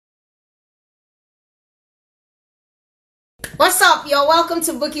What's up, y'all? Welcome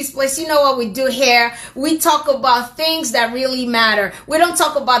to Bouqui'S Place. You know what we do here. We talk about things that really matter. We don't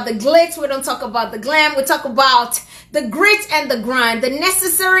talk about the glitz. We don't talk about the glam. We talk about the grit and the grind, the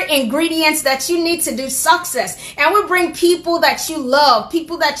necessary ingredients that you need to do success. And we bring people that you love,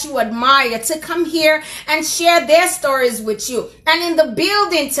 people that you admire to come here and share their stories with you. And in the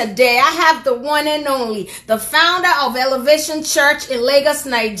building today, I have the one and only, the founder of Elevation Church in Lagos,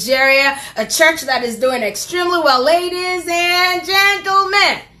 Nigeria, a church that is doing extremely well. Ladies and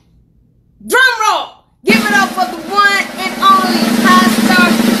gentlemen, drum roll. Give it up for the one and only Pastor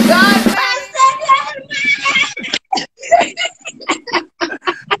Godman.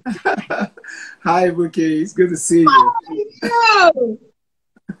 Hi, Bouquet. It's good to see you.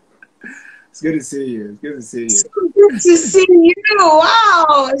 It's good to see you. It's good to see you. So good to see you.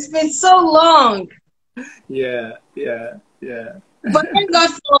 Wow, it's been so long. Yeah. But thank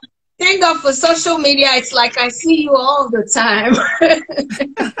God for social media. It's like I see you all the time.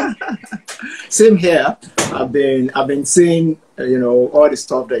 Same here. I've been seeing all the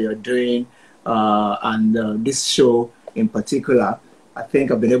stuff that you're doing, and this show in particular. I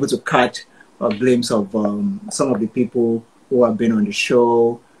think I've been able to catch a glimpse of some of the people who have been on the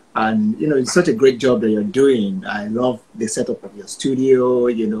show, and it's such a great job that you're doing. I love the setup of your studio,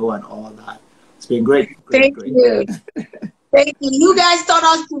 and all that. It's been great. Thank you. Thank you. You guys taught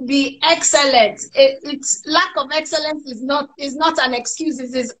us to be excellent. It's lack of excellence is not an excuse.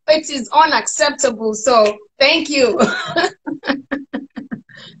 It is unacceptable. So thank you.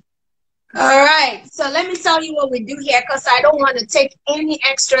 All right. So let me tell you what we do here, because I don't want to take any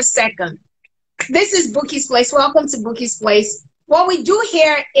extra second. This is Bouqui'S Place. Welcome to Bouqui'S Place. What we do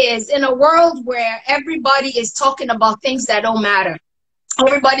here is, in a world where everybody is talking about things that don't matter.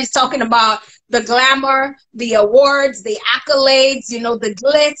 Everybody's talking about the glamour, the awards, the accolades, the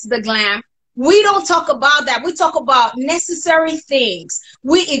glitz, the glam. We don't talk about that. We talk about necessary things.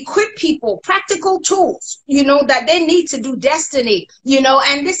 We equip people, practical tools, that they need to do destiny,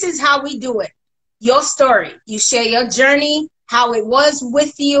 and this is how we do it. Your story. You share your journey, how it was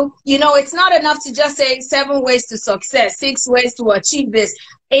with you. It's not enough to just say 7 ways to success, 6 ways to achieve this.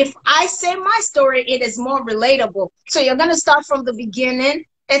 If I say my story, it is more relatable. So you're going to start from the beginning.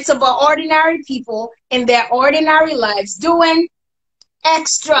 It's about ordinary people in their ordinary lives doing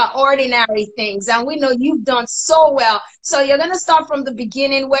extraordinary things. And we know you've done so well. So you're going to start from the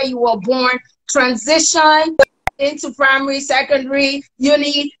beginning, where you were born, transition into primary, secondary,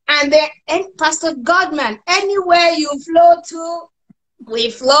 uni, and then Pastor Godman, anywhere you flow to,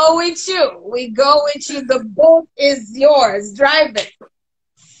 we flow with you. We go with you. The boat is yours. Drive it.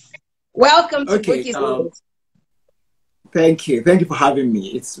 Welcome to Bouqui'S Place. Thank you. Thank you for having me.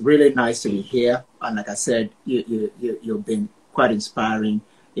 It's really nice to be here. And like I said, you've been quite inspiring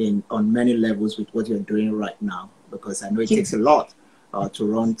on many levels with what you're doing right now, because I know it takes a lot to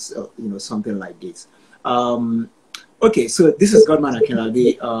run something like this. Okay, so this is Godman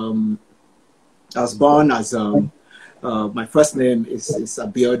Akinlabi. I was born as my first name is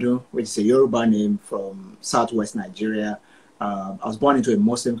b.o.u.q.u.i, which is a Yoruba name from southwest Nigeria. I was born into a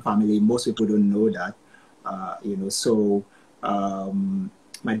Muslim family. Most people don't know that, So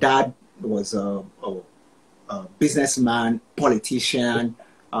my dad was a businessman, politician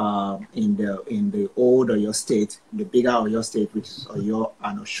in the old Oyo state, the bigger Oyo state, which is Oyo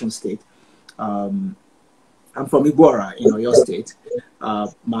and Osun state. I'm from Igbora in Oyo state.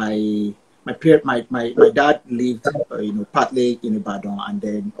 My dad lived partly in Ibadan, and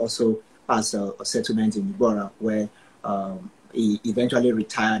then also has a settlement in Igbora, where he eventually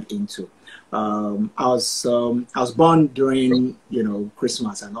retired into. I was born during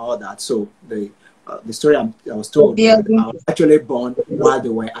Christmas and all that. So the story I was told, I was actually born while they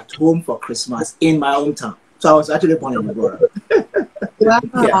were at home for Christmas in my hometown. So I was actually born in Igbora.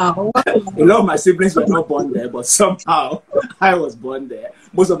 Wow. A lot of my siblings were not born there, but somehow I was born there.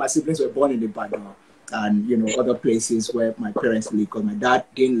 Most of my siblings were born in Ibadan and other places where my parents lived, because my dad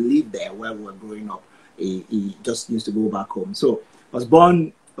didn't live there where we were growing up. He just used to go back home. So I was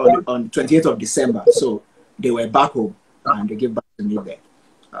born on 28th of December. So they were back home and they gave back to me there.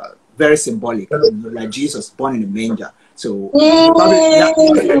 Very symbolic, like Jesus born in a manger. So you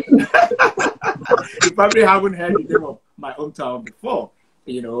probably haven't heard the name of my hometown before,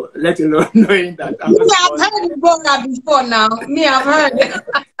 let alone knowing that. I've heard Igbora before now. Me, I've heard.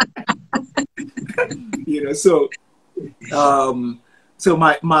 So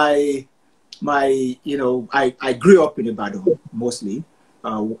I grew up in Ibadan mostly.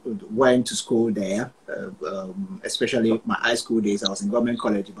 Went to school there, especially my high school days. I was in Government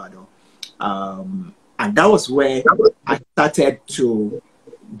College Ibadan, and that was where I started to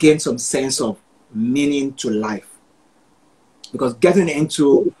gain some sense of meaning to life. because getting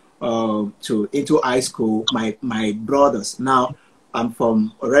into high school, my brothers, now I'm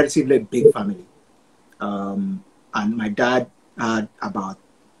from a relatively big family, and my dad had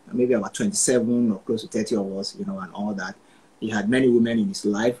maybe about 27 or close to 30 of us, you know, and all that. He had many women in his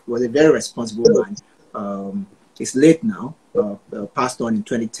life. He was a very responsible man. He's late now, passed on in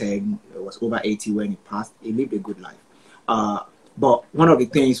 2010. He was over 80 when he passed. He lived a good life. But one of the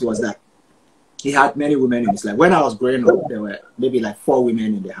things was that he had many women in his life. When I was growing up, there were maybe like 4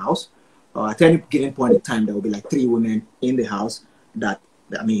 women in the house. At any given point in time, there would be like 3 women in the house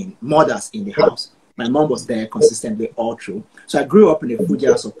mothers in the house. My mom was there consistently all through. So I grew up in a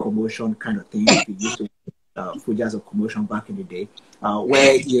Fujias of commotion kind of thing. We used to Fujias of commotion back in the day,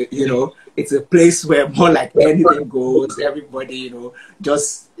 where you know, it's a place where more like anything goes. Everybody, you know,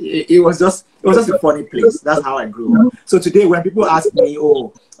 it was just a funny place. That's how I grew up. So today, when people ask me,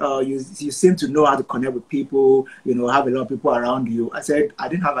 "Oh, you seem to know how to connect with people, you know, have a lot of people around you," I said I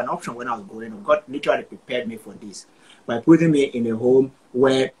didn't have an option when I was growing up. God literally prepared me for this by putting me in a home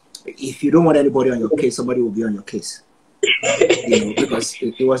where if you don't want anybody on your case, somebody will be on your case. You know, because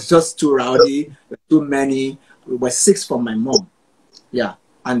it was just too rowdy, too many. We were 6 from my mom. Yeah.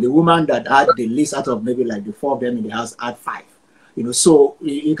 And the woman that had the least out of maybe like the 4 of them in the house had 5. You know, so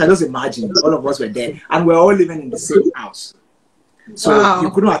you can just imagine all of us were there and we're all living in the same house. So wow. You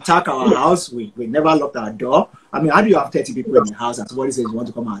couldn't attack our house. We never locked our door. I mean, how do you have 30 people in the house and somebody says you want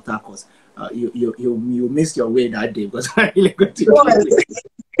to come and attack us? You missed your way that day because I really got to kill you.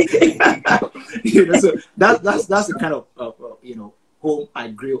 You know, so that's the kind of you know, home I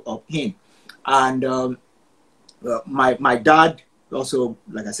grew up in. And my dad also,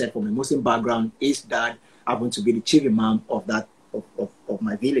 like I said, from a Muslim background, his dad happened to be the chief imam of that of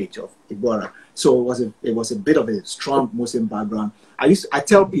my village of Ibora. So it was a bit of a strong Muslim background. I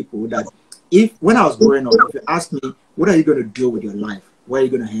tell people that when I was growing up, if you ask me, what are you going to do with your life? Where are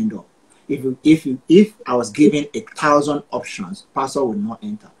you going to end up? If I was given 1,000 options, pastor would not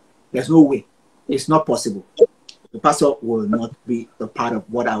enter. There's no way. It's not possible. The pastor will not be a part of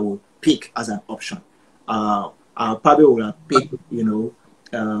what I will pick as an option. I probably would have picked, you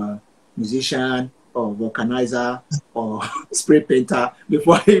know, musician or vulcanizer or spray painter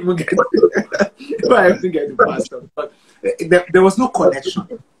before I even get to pastor. But there was no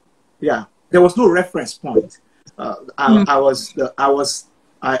connection. Yeah, there was no reference point. I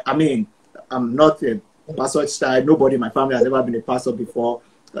mean, I'm not a pastor child. Nobody in my family has ever been a pastor before.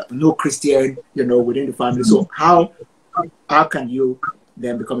 No Christian, you know, within the family. So how can you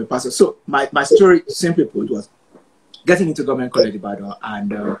then become a pastor? So my story, simply put, was getting into Government College Ibadan,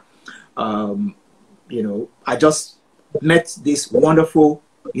 and you know, I just met this wonderful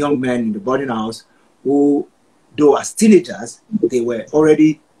young men in the boarding house who, though as teenagers, they were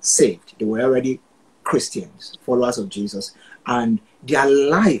already saved. They were already Christians, followers of Jesus, and their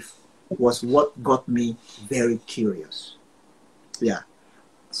life was what got me very curious. Yeah.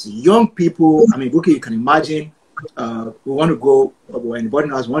 So young people, I mean, Bouqui'S, you can imagine, we want to go, we're in the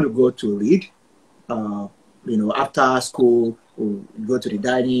boarding house, we want to go to read. You know, after school, we go to the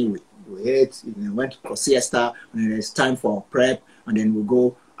dining, we ate, you know, went for siesta, and then it's time for prep, and then we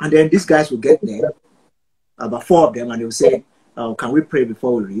go. And then these guys will get there, about 4 of them, and they'll say, can we pray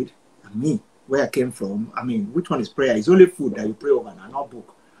before we read? And me, where I came from, I mean, which one is prayer? It's only food that you pray over, and not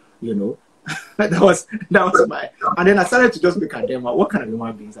book, you know. that was my, and then I started to just look at them. What kind of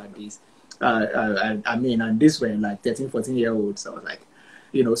human beings are these? I mean, and these were like 13, 14-year-olds. So I was like,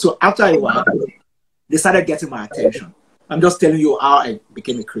 you know. So after a while, they started getting my attention. I'm just telling you how I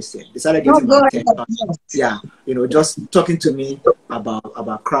became a Christian. They started getting my attention. Yeah, you know, just talking to me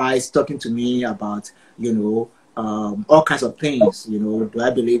about Christ, talking to me about, you know, all kinds of things. You know, do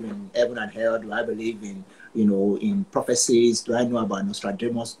I believe in heaven and hell? Do I believe in, you know, in prophecies? Do I know about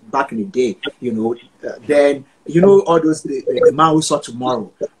Nostradamus back in the day? You know, then, you know, all those, the man who saw tomorrow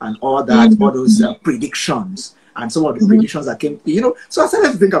and all that, all those predictions and some of the predictions that came, you know. So I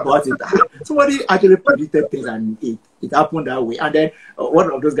started to think about it. Somebody actually predicted things and it happened that way. And then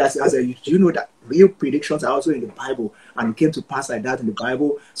one of those guys said, do you know that real predictions are also in the Bible? And it came to pass like that in the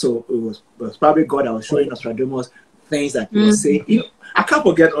Bible. So it was probably God that was showing Nostradamus things that he was saying. You know, I can't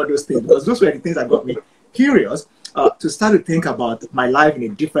forget all those things because those were the things that got me curious to start to think about my life in a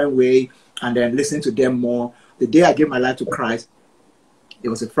different way and then listen to them more. The day I gave my life to Christ, it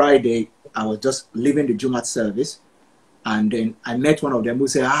was a Friday. I was just leaving the Jumat service, and then I met one of them who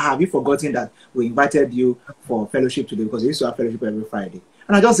said, have you forgotten that we invited you for fellowship today, because we used to have fellowship every Friday?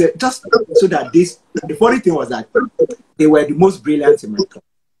 And I just said, just so that the funny thing was that they were the most brilliant in my class.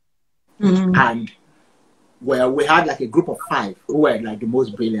 And well, we had like a group of 5 who were like the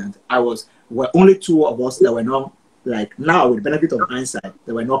most brilliant. Were only 2 of us that were not like now with the benefit of hindsight,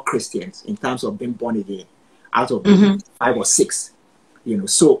 they were not Christians in terms of being born again out of maybe 5 or 6, you know.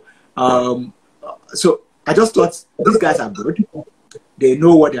 So, so I just thought these guys are good. They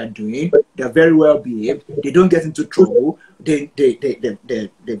know what they're doing. They're very well behaved. They don't get into trouble. They're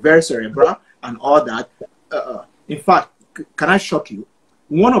very cerebral and all that. In fact, can I shock you?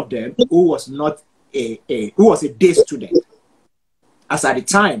 One of them who was not who was a day student, as at the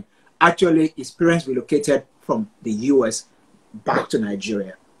time, actually his parents relocated from the US back to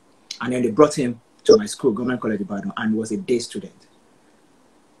Nigeria. And then they brought him to my school, Government College Ibadan, and was a day student.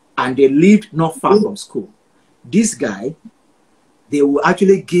 And they lived not far from school. This guy, they will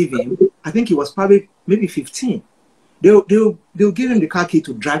actually give him, I think he was probably maybe 15. They'll give him the car key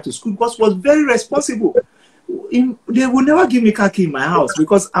to drive to school because he was very responsible. They would never give me car key in my house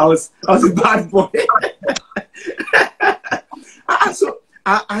because I was a bad boy.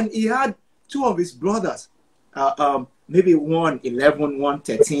 And he had 2 of his brothers, maybe one 11, one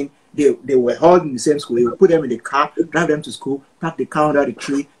 13. They were all in the same school. He would put them in the car, drive them to school, park the car under the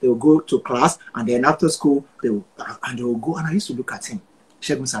tree. They would go to class, and then after school, they would go. And I used to look at him,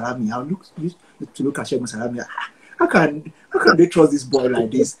 Shegun Salami. I used to look at Shegun Salami. How can they trust this boy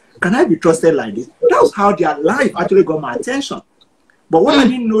like this? Can I be trusted like this? That was how their life actually got my attention. But what I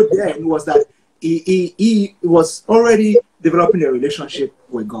didn't know then was that he was already developing a relationship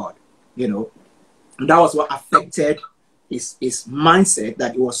with God, you know. And that was what affected his mindset,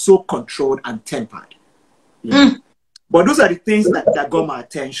 that he was so controlled and tempered. You know? But those are the things that got my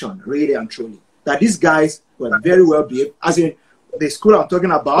attention, really and truly. That these guys were very well behaved. As in, the school I'm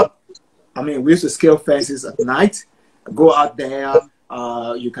talking about, I mean, we used to scale fences at night, go out there,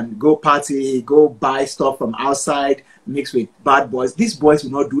 you can go party, go buy stuff from outside, mix with bad boys. These boys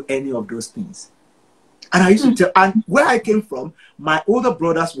will not do any of those things. And I used to tell, and where I came from, my older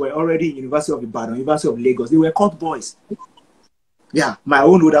brothers were already in University of Ibadan, University of Lagos. They were court boys. Yeah, my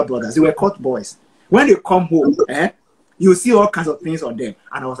own older brothers, they were court boys. When they come home, you see all kinds of things on them.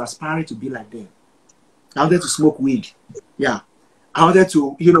 And I was aspiring to be like them. I wanted to smoke weed. Yeah. I wanted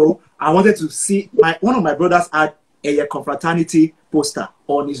to, you know, I wanted to see, one of my brothers had a confraternity poster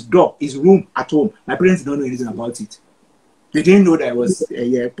on his door, his room at home. My parents don't know anything about it. They didn't know that it was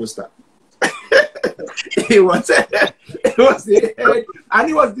a poster. It was, and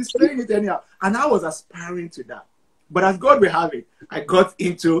he was displaying it anyhow. And I was aspiring to that. But as God will have it, I got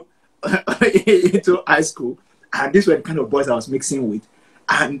into high school, and these were the kind of boys I was mixing with.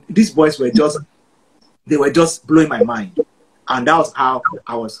 And these boys were just blowing my mind. And that was how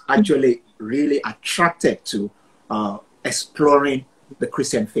I was actually really attracted to exploring the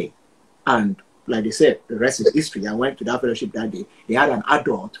Christian faith. And like they said, the rest is history. I went to that fellowship that day. They had an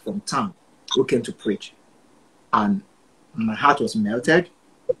adult from town who came to preach. And my heart was melted.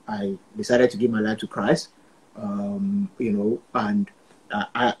 I decided to give my life to Christ. You know, and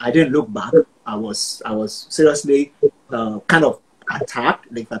I didn't look back. I was seriously kind of attacked,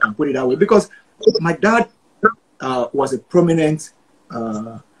 if I can put it that way, because my dad was a prominent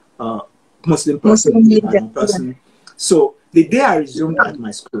Muslim person. So the day I resumed at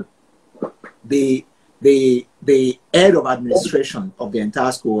my school, the head of administration of the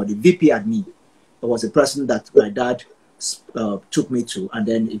entire school, or the VP admin, was a person that my dad took me to, and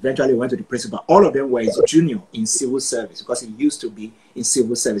then eventually went to the principal. All of them were his junior in civil service, because he used to be in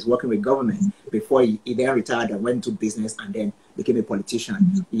civil service working with government before he then retired and went to business and then became a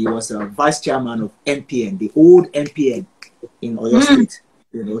politician. He was a vice chairman of NPN, the old NPN in Oyo State.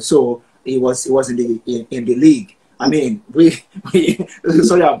 You know, so he was in the league. I mean,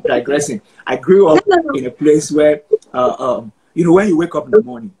 sorry, I'm digressing. I grew up in a place where, you know, when you wake up in the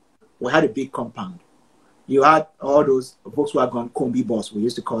morning, we had a big compound. You had all those Volkswagen combi bus, we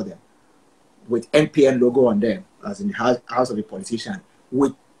used to call them, with NPN logo on them, as in the house of a politician,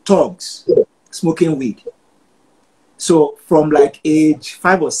 with thugs smoking weed. So from like age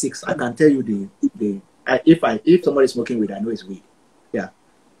 5 or 6, I can tell you if somebody's smoking weed, I know it's weed. Yeah.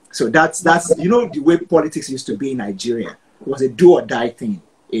 So that's you know, the way politics used to be in Nigeria. It was a do or die thing.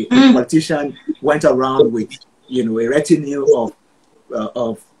 A politician went around with, you know, a retinue of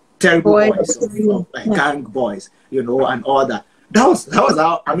terrible boys, of gang boys, you know, and all that. That was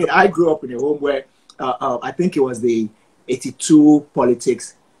how, I mean, I grew up in a home where I think it was the 82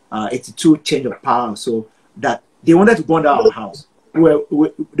 politics, 82 change of power. So that they wanted to burn down our house. They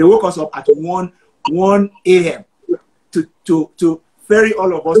woke us up at 1 a.m. to ferry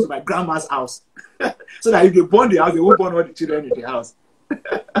all of us to my grandma's house. So that if they burn the house, they won't burn all the children in the house.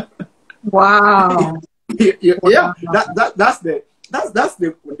 Wow. Yeah, that's that's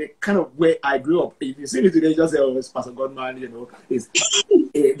the kind of way I grew up. If you see me today, just say, "Oh, it's Pastor Godman," you know.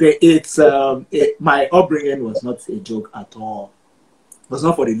 My upbringing was not a joke at all. It was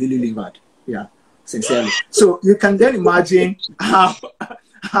not for the lily livered. Yeah, sincerely. So you can then imagine how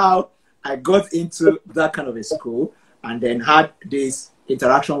I got into that kind of a school and then had this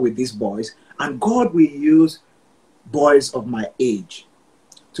interaction with these boys. And God will use boys of my age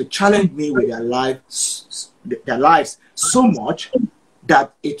to challenge me with their lives so much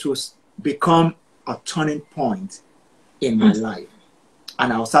that it will become a turning point in my life.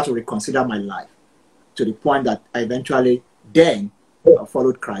 And I'll start to reconsider my life to the point that I eventually then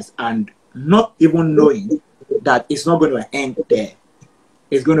followed Christ, and not even knowing that it's not going to end there.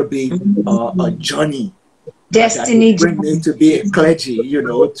 It's going to be a journey. Destiny. That will bring me to be a clergy, you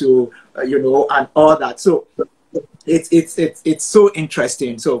know, and all that. So it's so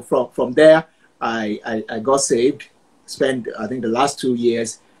interesting. So from there, I got saved. Spent, I think, the last 2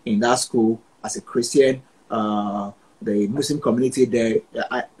 years in that school as a Christian. The Muslim community there.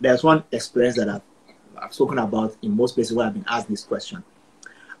 There's one experience that I've spoken about in most places where I've been asked this question: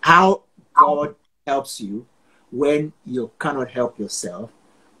 how God helps you when you cannot help yourself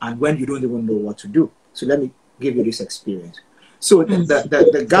and when you don't even know what to do. So let me give you this experience. So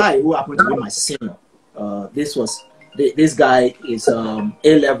the guy who happened to be my senior, this guy is A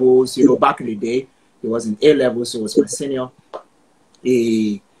levels. You know, back in the day, he was in A levels, so he was my senior.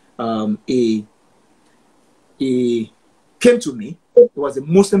 He came to me. He was a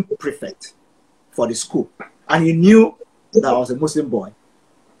Muslim prefect for the school, and he knew that I was a Muslim boy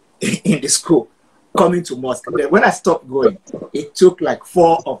in the school coming to mosque. Then when I stopped going, it took like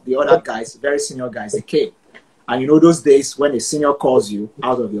 4 of the other guys, very senior guys, they came. And you know those days when a senior calls you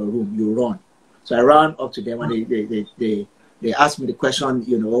out of your room, you run. So I ran up to them and they asked me the question,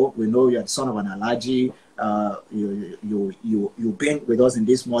 you know, we know you're the son of an Alhaji, you've been with us in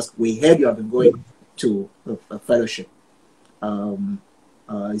this mosque. We heard you have been going to a fellowship.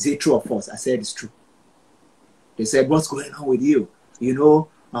 Is it true or false? I said it's true. They said, what's going on with you? You know,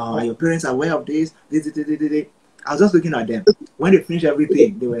 your parents are aware of this. I was just looking at them. When they finished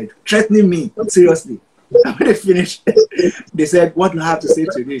everything, they were threatening me, seriously. And when they finished, they said, what do I have to say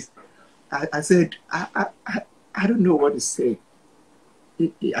to this? I said, I don't know what to say.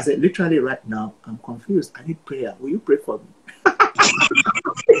 I said, literally right now, I'm confused. I need prayer. Will you pray for me?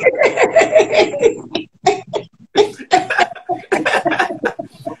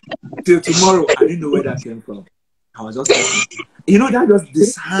 Till tomorrow, I didn't know where that came from. I was just talking. You know, that just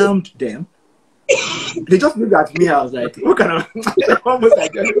disarmed them. They just looked at me. I was like, what kind of almost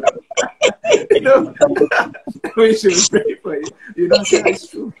like you know, we should pray for you. You know, that's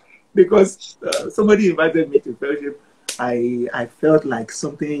true. Because somebody invited me to fellowship. I felt like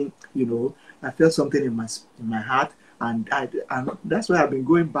something, you know, I felt something in my heart, and that's why I've been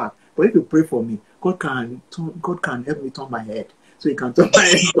going back. But if you pray for me, God can help me turn my head, so He can turn my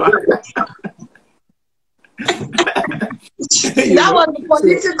head back. That was the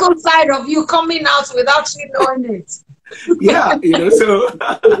political side of you coming out without you knowing it. Yeah, you know, so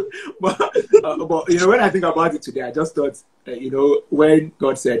but you know, when I think about it today, I just thought, you know, when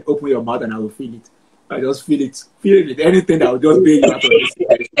God said, "Open your mouth and I will fill it," I just feel it. Anything that will just bail you out of this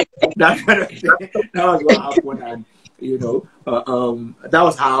situation. That kind of thing. That was what happened, and you know, that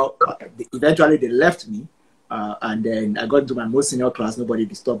was how eventually they left me, and then I got into my most senior class. Nobody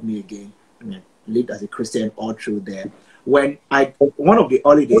disturbed me again. I mean, I lived as a Christian all through there. When one of the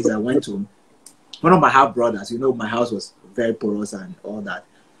holidays I went to, one of my half brothers, you know, my house was very porous and all that.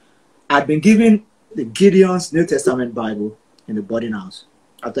 I'd been given the Gideon's New Testament Bible in the boarding house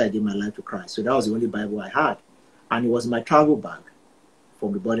after I gave my life to Christ. So that was the only Bible I had. And it was my travel bag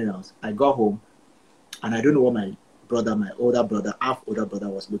from the boarding house. I got home and I don't know what my older brother, half older brother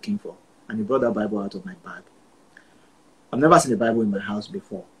was looking for. And he brought that Bible out of my bag. I've never seen a Bible in my house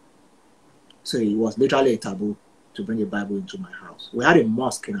before. So it was literally a taboo to bring a Bible into my house. We had a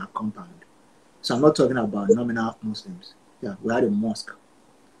mosque in our compound. So I'm not talking about nominal Muslims. Yeah, we had a mosque.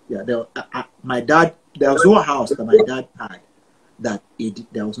 Yeah, my dad, there was no house that my dad had that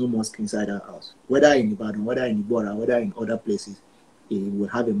there was no mosque inside our house. Whether in Ibadan, whether in Ibora, whether in other places, he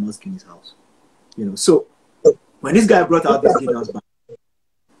would have a mosque in his house. You know, so when this guy brought out this Gideon's Bible,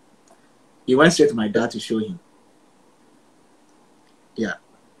 he went straight to my dad to show him. Yeah,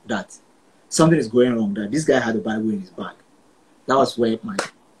 that something is going wrong, that this guy had a Bible in his bag. That was where my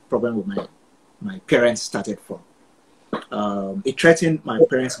problem with my parents started from. It threatened my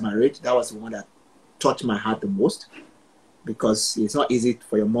parents' marriage. That was the one that touched my heart the most, because it's not easy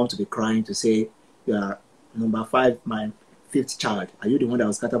for your mom to be crying to say, you are number 5, my 5th child. Are you the one that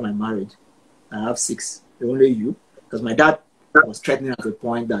will scatter my marriage? I have 6. Only you. Because my dad was threatening at the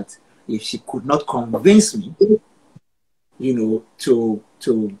point that if she could not convince me, you know, to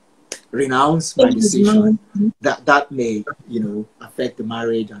renounce my decision, that may, you know, affect the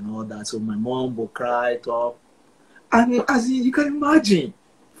marriage and all that. So my mom will cry, talk, and as you can imagine,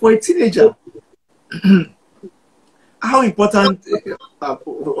 for a teenager, how important, I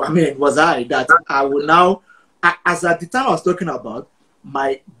mean, was I that I will now, as at the time I was talking about,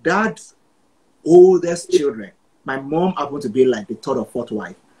 my dad's oldest children, my mom happened to be like the third or fourth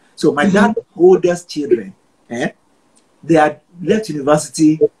wife. So my dad's oldest children, they had left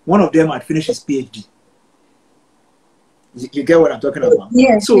university. One of them had finished his PhD. You get what I'm talking about?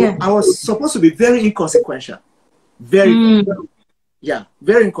 Yes. So Yeah. I was supposed to be very inconsequential. Very, yeah,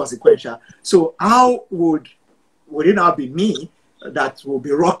 very inconsequential. So how would it now be me that will be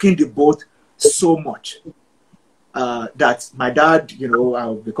rocking the boat so much? That my dad, you know,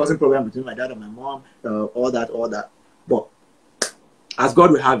 I'll be causing problem between my dad and my mom, all that. But as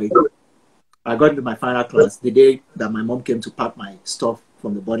God will have it, I got into my final class the day that my mom came to pack my stuff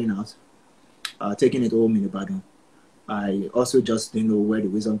from the boarding house, taking it home in Ibadan. I also just didn't know where the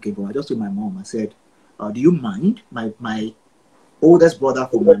wisdom came from. I just told my mom, I said, do you mind? My oldest brother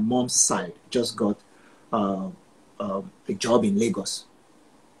from my mom's side just got a job in Lagos.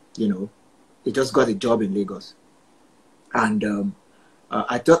 You know, he just got a job in Lagos. And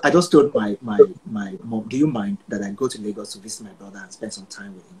I just told my mom, do you mind that I go to Lagos to visit my brother and spend some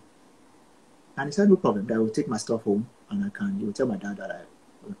time with him? And he said, no problem, that I will take my stuff home and you will tell my dad that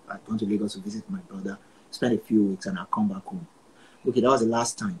I've gone to Lagos to visit my brother, spend a few weeks, and I'll come back home. Okay, that was the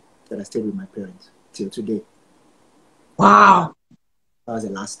last time that I stayed with my parents till today. Wow. That was the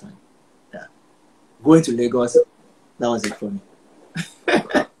last time. Yeah. Going to Lagos, that was it for me.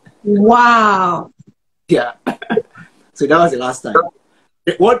 Wow. Yeah. So that was the last time.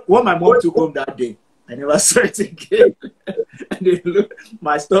 What my mom took home that day, I never saw it again. And they look,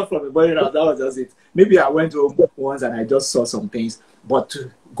 my stuff from the boarding house, that was just it. Maybe I went home once and I just saw some things, but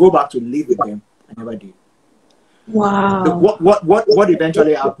to go back to live with them, I never did. Wow. What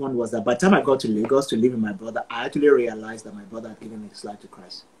eventually happened was that by the time I got to Lagos to live with my brother, I actually realized that my brother had given his life to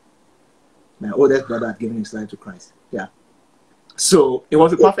Christ. My oldest brother had given his life to Christ. Yeah. So it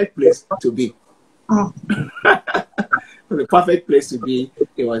was a perfect place to be. Oh. It was a perfect place to be.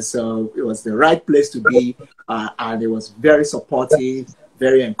 It was the right place to be, and it was very supportive,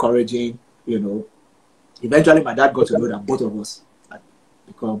 very encouraging. You know, eventually my dad got to know that both of us had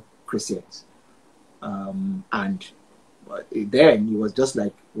become Christians, and then he was just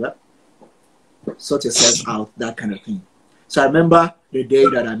like, well, sort yourself out, that kind of thing. So I remember the day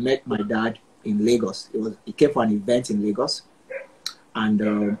that I met my dad in Lagos. He came for an event in Lagos,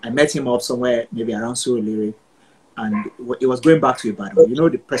 and I met him up somewhere maybe around Surulere, and he was going back to Ibadan. You know,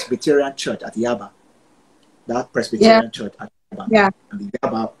 the Presbyterian church at Yaba, that Presbyterian church at Yaba, and the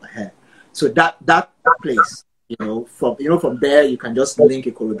Yaba ahead. So that place, from there you can just link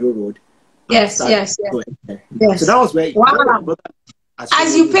Ikorodu Road. Yes. So that was where. Wow.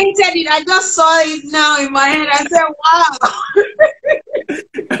 As you painted it, I just saw it now in my head. I said,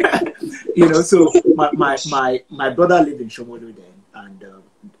 "Wow." So my brother lived in Shomodo then, and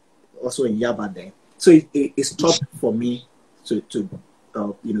also in Yaba then. So it stopped for me to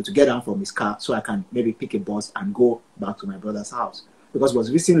get down from his car so I can maybe pick a bus and go back to my brother's house, because he was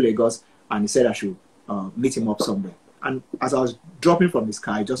visiting Lagos and he said I should meet him up somewhere. And as I was dropping from his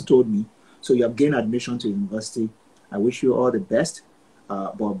car, he just told me, "So you have gained admission to university. I wish you all the best.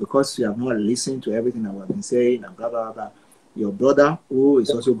 But because you have not listened to everything that we have been saying and blah, blah, blah, your brother, who is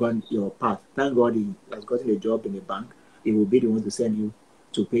also gone your path, thank God he has gotten a job in a bank. He will be the one to send you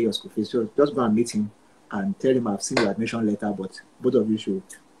to pay your school fees. So just go and meet him and tell him I've seen your admission letter, but both of you should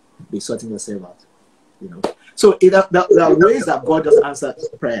be sorting yourself out." So there are ways that God just answers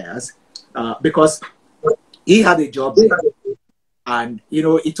prayers, because he had a job there. And,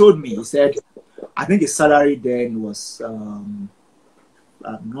 he told me, he said, I think his salary then was...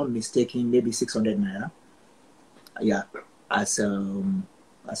 I'm not mistaken, maybe 600 naira. Yeah, as an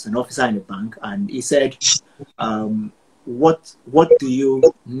officer in the bank. And he said, what do you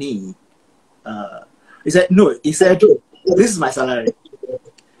need? He said, no, he said, this is my salary.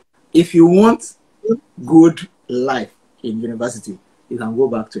 If you want good life in university, you can go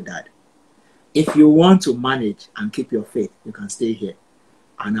back to Dad. If you want to manage and keep your faith, you can stay here.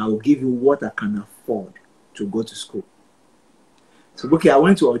 And I will give you what I can afford to go to school. So, I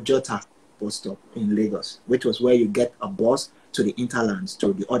went to Ojota bus stop in Lagos, which was where you get a bus to the interlands,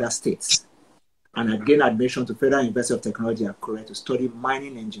 to the other states. And I gained admission to Federal University of Technology, Akure, to study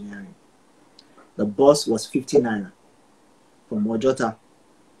mining engineering. The bus was 50 naira from Ojota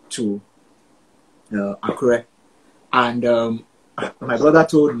to Akure. And my brother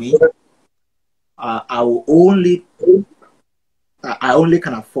told me I only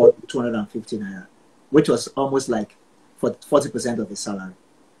can afford 250 naira, which was almost like 40% of his salary.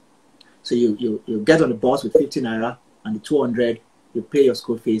 So you get on the bus with 50 naira, and the 200, you pay your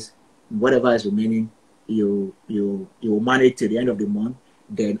school fees, whatever is remaining, you manage till the end of the month.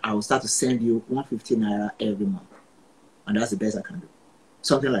 Then I will start to send you 150 naira every month, and that's the best I can do.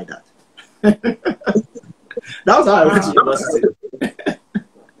 Something like that. That was how I went to university.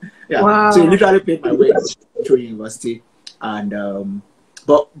 Yeah. Wow. So he literally paid my way through university, and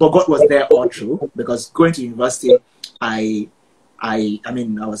but God was there all through, because going to university, I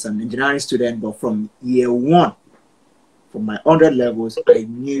mean, I was an engineering student, but from year one, from my 100 levels, I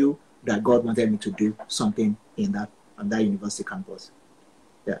knew that God wanted me to do something on that university campus.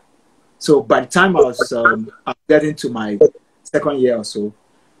 Yeah. So by the time I was getting to my second year or so,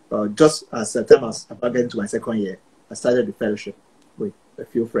 just as the time I was about getting to my second year, I started the fellowship with a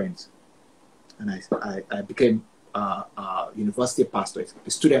few friends, and I became a university pastor, a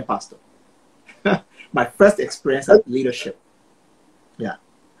student pastor. My first experience at leadership. Yeah.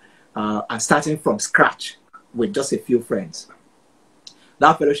 And starting from scratch with just a few friends.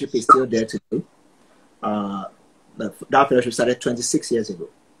 That fellowship is still there today. That fellowship started 26 years ago.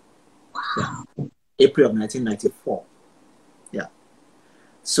 Yeah. April of 1994. Yeah.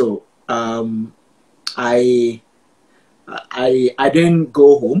 So I didn't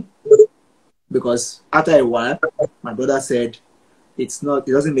go home, because after a while, my brother said it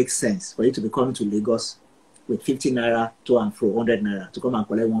doesn't make sense for you to be coming to Lagos with 50 naira to and fro, 100 naira to come and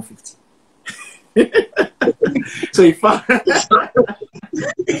collect 150. So he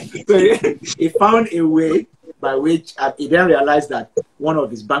found a way by which he then realized that one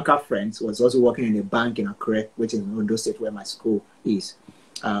of his banker friends was also working in a bank in Akure, which is in Ondo State, where my school is,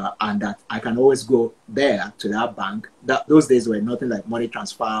 and that I can always go there to that bank. Those days were nothing like money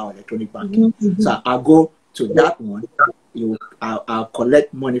transfer or electronic banking. Mm-hmm. So I'll go to that one. I'll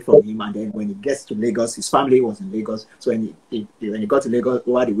collect money from him, and then when he gets to Lagos, his family was in Lagos, so when he got to Lagos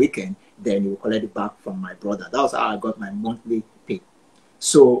over the weekend, then he will collect it back from my brother. That was how I got my monthly pay.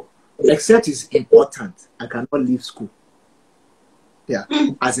 So, except it's important, I cannot leave school. Yeah,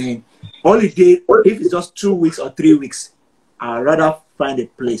 as in holiday, if it's just 2 weeks or 3 weeks, I'd rather find a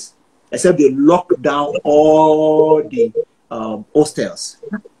place. Except they lock down all the hostels,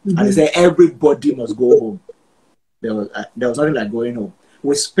 and they say everybody must go home. There was nothing like going home.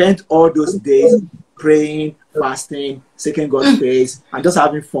 We spent all those days praying, fasting, seeking God's face, and just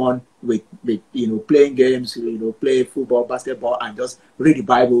having fun with playing games, play football, basketball, and just read the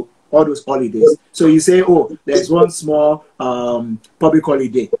Bible. All those holidays. So you say, oh, there's one small public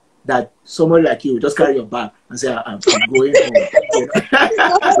holiday that someone like you just carry your bag and say, I'm going home.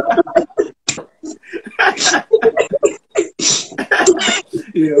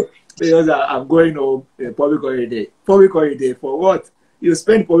 Because I'm going home, a public holiday. Public holiday for what? You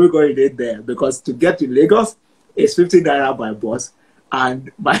spend public holiday there, because to get to Lagos is 15 naira by bus,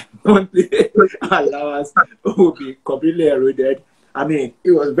 and my monthly allowance will be completely eroded. I mean,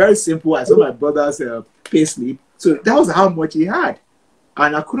 it was very simple. I saw my brother's pay slip, so that was how much he had,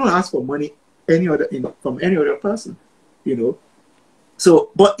 and I couldn't ask for money from any other person,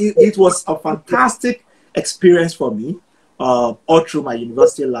 So, but it was a fantastic experience for me. All through my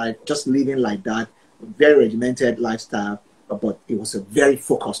university life, just living like that, very regimented lifestyle, but it was a very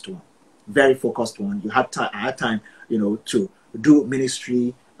focused one. Very focused one. I had time, to do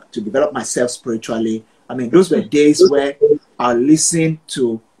ministry, to develop myself spiritually. I mean, those were days where I listened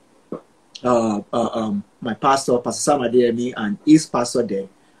to my pastor, Pastor Sam Adeyemi, and his pastor there,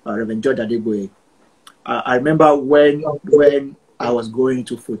 Reverend George Adeboye. I remember when I was going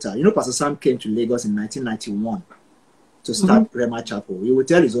to Futa. Pastor Sam came to Lagos in 1991. To start Rema Chapel. He will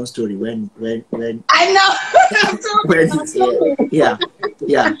tell his own story when I know. when he's here.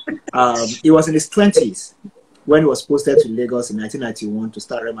 Yeah. He was in his 20s when he was posted to Lagos in 1991 to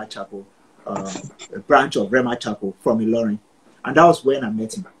start Rema Chapel, a branch of Rema Chapel from Ilorin. And that was when I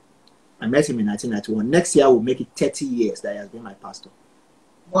met him. I met him in 1991. Next year will make it 30 years that he has been my pastor.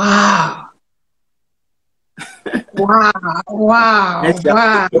 Wow. Wow. Next year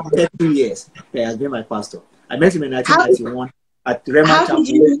will make 30 years that he has been my pastor. I met him in 1991 at Rema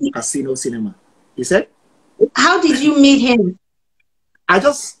Chapel Casino Cinema. You said? How did you meet him?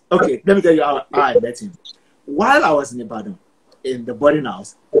 Okay, let me tell you how I met him. While I was in Ibadan, in the boarding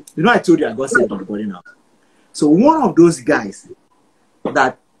house, I told you I got saved in the boarding house. So one of those guys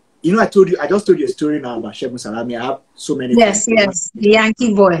that, I just told you a story now about Shegun Salami. I have so many. Yes, the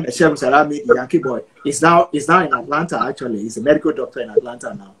Yankee boy. Shegun Salami, the Yankee boy. He's now in Atlanta, actually. He's a medical doctor in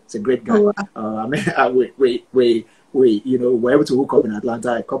Atlanta now. He's a great guy. Oh, wow. we were able to hook up in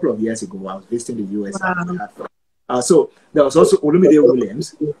Atlanta a couple of years ago. I was visiting the US. Wow. And we had fun. So there was also Olumide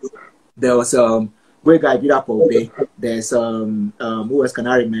Williams. There was great guy Vida Pobe. There's who else can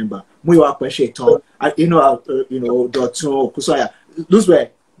I remember? Muyiwa Kwesheton. Dotun Kusaya. Those were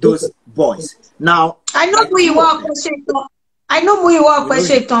those boys. Now I know Muyiwa Kwesheton. I know Muyiwa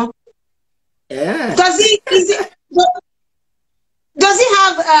Kwesheton. Yeah. Does he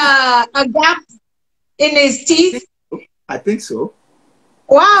have a gap in his teeth? I think so.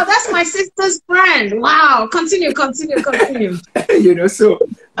 Wow, that's my sister's friend. Wow, continue. So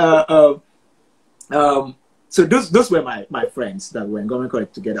those were my friends that were in government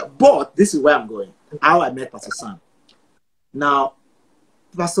college together. But this is where I'm going. How I met Pastor Sam. Now,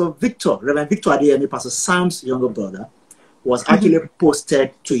 Pastor Victor, Reverend Victor Adeyemi, Pastor Sam's younger brother, was actually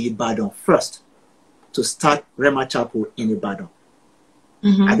posted to Ibadan first to start Rema Chapel in Ibadan.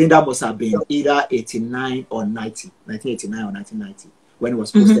 I think that must have been either 89 or 90, 1989 or 1990, when he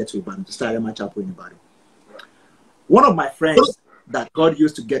was posted to Ibadan to start Rema Chapel in Ibadan. One of my friends that God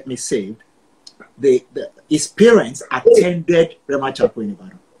used to get me saved, his parents attended Rema Chapel in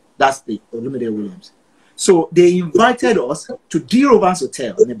Ibadan. That's the Olumide Williams. So they invited us to D. Rovans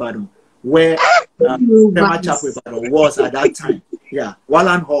Hotel in Ibadan, where Rema Chapel Ibadan was at that time. Yeah,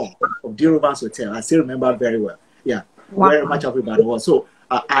 Wallan Hall of D. Rovans Hotel. I still remember very well. Yeah, where Rema Chapel Ibadan was. So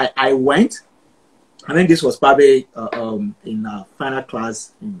I went. I think this was probably in final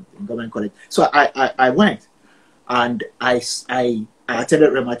class in government college. So I went, and I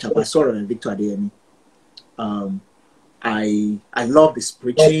attended Rema Chapel. I saw Reverend Victor Adeyemi. I love his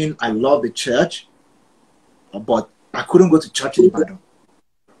preaching. I love the church, but I couldn't go to church in Ibadan.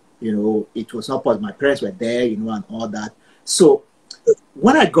 It was not possible. My parents were there, and all that. So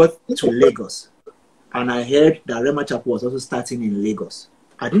when I got to Lagos, and I heard that Rema Chapel was also starting in Lagos,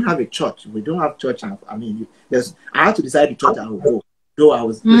 I didn't have a church. We don't have church. I mean, I had to decide the church I would go. Though I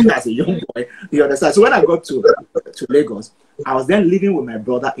was as a young boy, you understand. So when I got to Lagos, I was then living with my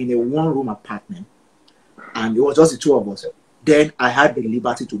brother in a one-room apartment, and it was just the two of us. Then I had the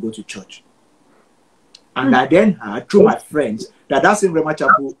liberty to go to church, and I then heard through my friends that same Rema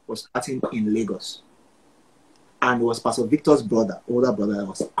Chapel was starting in Lagos, and it was Pastor Victor's older brother, that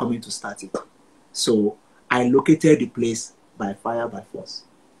was coming to start it. So I located the place by fire, by force.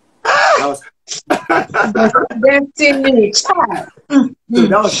 That was destiny. So that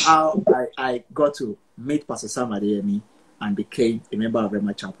was how I got to meet Pastor Sam Adeyemi and became a member of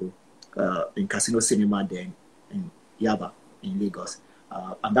Rema Chapel in Casino Cinema then in Yaba in Lagos.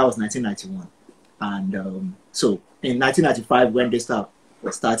 And that was 1991. And so in 1995, when this stuff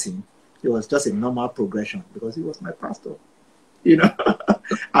was starting, it was just a normal progression because he was my pastor, and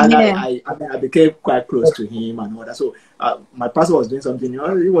I became quite close to him and all that. So my pastor was doing something,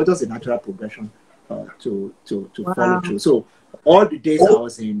 it was just a natural progression to follow through. So all the days I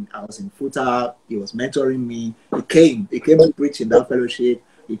was in Futa, he was mentoring me. He came to preach in that fellowship.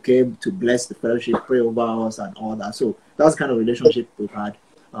 He came to bless the fellowship, pray over us and all that. So that's the kind of relationship we've had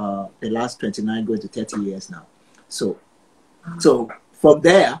the last 29 going to 30 years now. So from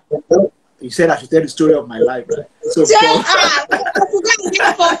there, you said I should tell the story of my life, right? So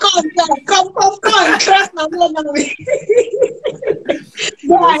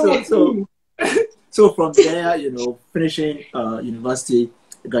so from there, finishing university,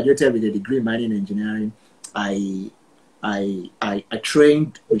 graduated with a degree in mining engineering. I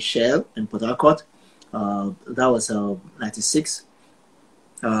trained with Shell in Port Harcourt. That was 96,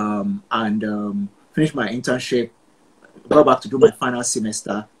 and finished my internship. Got back to do my final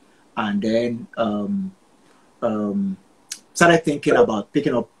semester, and then started thinking about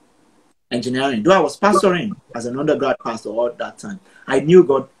picking up engineering. Though I was pastoring as an undergrad pastor all that time, I knew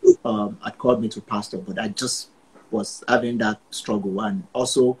God had called me to pastor, but I just was having that struggle. And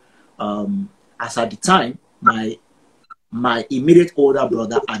also, as at the time, my immediate older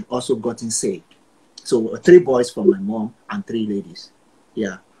brother had also gotten saved. So 3 boys from my mom and 3 ladies.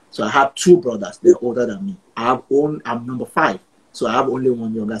 Yeah. So I have 2 brothers. They're older than me. I'm number 5. So I have only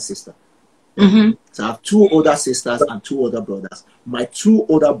 1 younger sister. So I have 2 older sisters and 2 older brothers. My 2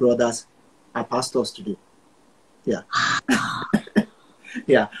 older brothers are pastors today. Yeah.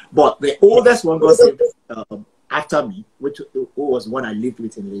 Yeah. But the oldest one got saved after me, who was one I lived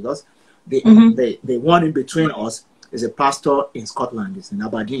with in Lagos. The one in between us is a pastor in Scotland. He's in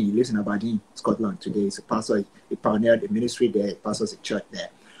Aberdeen. He lives in Aberdeen, Scotland today. He's a pastor. He pioneered a ministry there. He pastors a church there.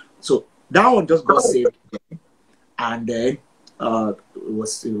 So that one just got saved, and then he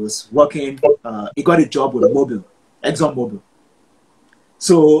was working. He got a job with Exxon Mobil.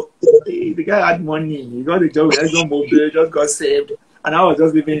 So the guy had money. He got a job with Exxon Mobil. Just got saved, and I was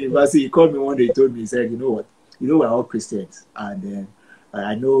just leaving university. He called me one day. He told me, he said, "You know what? you know, we're all Christians, and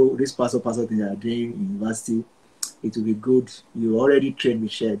I know this pastor thing they are doing in university. It will be good. You already trained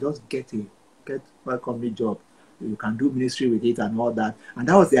Michelle. Just get a company job. You can do ministry with it and all that. And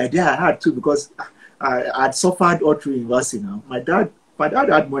that was the idea I had too, because I had suffered all through university. Now my dad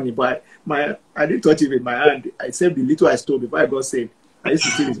had money, but I didn't touch it with my hand. I saved the little I stole before I got saved. I used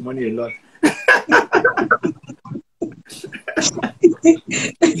to steal his money a lot.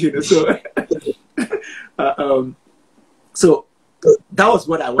 You know, uh, um, so that was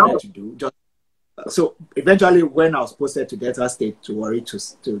what I wanted to do. So eventually, when I was posted to Delta State to Warri to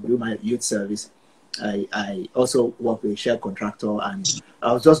do my youth service, I also worked with a share contractor, and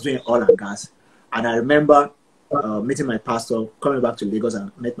I was just doing oil and gas. And I remember meeting my pastor, coming back to Lagos,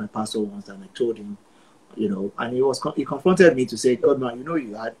 and met my pastor once, and I told him, you know, and he confronted me to say, Godman, you know,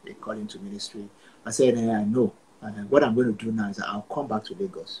 you had a calling to ministry. I said, I know. And what I'm going to do now is I'll come back to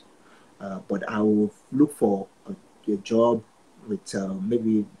Lagos, but I will look for a job with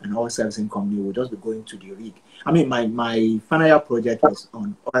maybe an oil servicing company. We'll just be going to the rig. I mean, my final year project was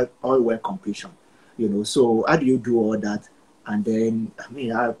on oil well completion, you know. So how do you do all that? And then, I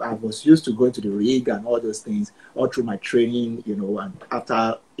mean, I was used to going to the rig and all those things all through my training, you know, and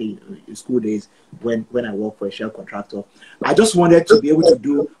after school days when I worked for a shell contractor. I just wanted to be able to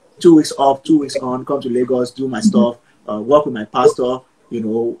do 2 weeks off, 2 weeks on, come to Lagos, do my stuff, work with my pastor, you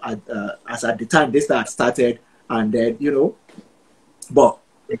know, as at the time this had started, and then, you know, but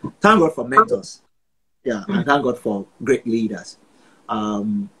thank God for mentors. Yeah, and thank God for great leaders.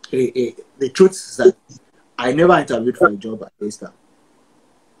 The truth is that I never interviewed for a job at Daystar.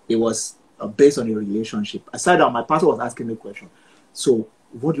 It was based on a relationship. I sat down, my pastor was asking me a question. So,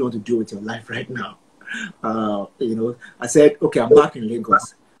 what do you want to do with your life right now? You know, I said, okay, I'm back in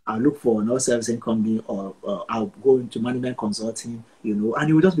Lagos. I'll look for an oil servicing company, or I'll go into management consulting, you know, and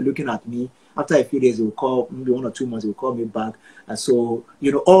he will just be looking at me. After a few days, he will call, maybe 1 or 2 months, he will call me back. And so,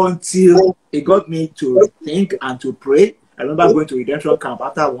 you know, until it got me to think and to pray. I remember going to redemption camp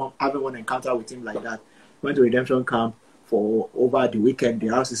after having one encounter with him like that. Went to redemption camp for over the weekend, the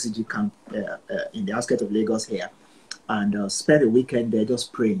RCCG camp in the outskirts of Lagos here, and spent the weekend there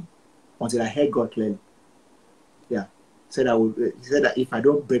just praying until I heard God clearly. Yeah, he said that if I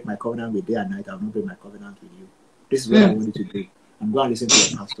don't break my covenant with day and night, I will not break my covenant with you. This is what I want you to do. And go and listen to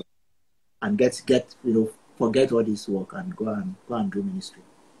your pastor, and get you know, forget all this work and go and do ministry.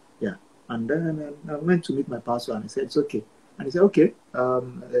 Yeah, and then I went to meet my pastor, and he said it's okay. And he said, okay,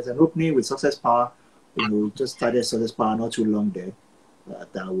 there's an opening with Success Power. You know, just started Success Power not too long there.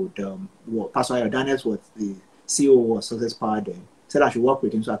 That would Pastor Daniels was the CEO of Success Power then. Said I should work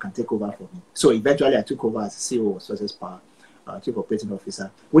with him so I can take over for him. So eventually I took over as CEO of Success Power, Chief Operating Officer,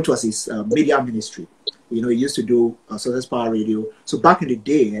 which was his media ministry. You know, he used to do Success Power Radio. So back in the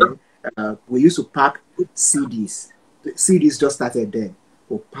day, we used to pack CDs. The CDs just started then.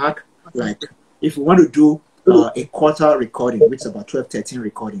 We'll pack, like, if we want to do a quarter recording, which is about 12, 13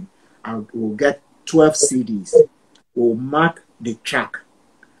 recording, and we'll get 12 CDs. We'll mark the track.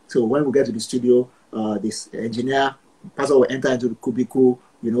 So when we get to the studio, this engineer, pastor will enter into the cubicle,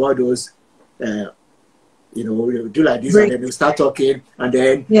 you know, all those, you know, do like this, and then they'll start talking, and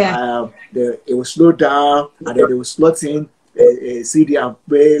then it will slow down, and then they will slot in a CD and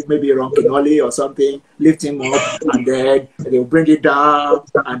play maybe Ronkinoli or something, lift him up, and then they'll bring it down,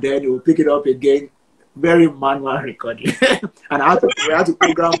 and then they will pick it up again. Very manual recording. And we had to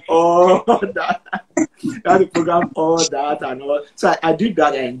program all that. I had to program all that and all. So I did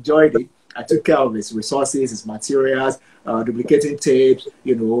that. I enjoyed it. I took care of his resources, his materials, duplicating tapes,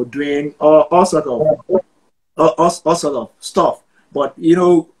 you know, doing all sort of stuff. But you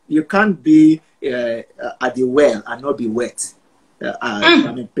know, you can't be at the well and not be wet.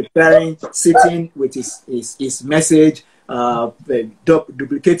 I mean, preparing, sitting with his message,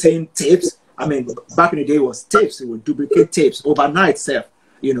 duplicating tapes. I mean, back in the day, it was tapes. It would duplicate tapes overnight, self,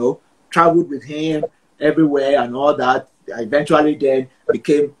 you know, traveled with him everywhere and all that. I eventually then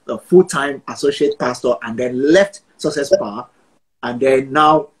became a full-time associate pastor, and then left Success Power. And then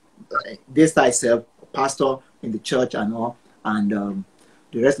now, this myself, pastor in the church and all. And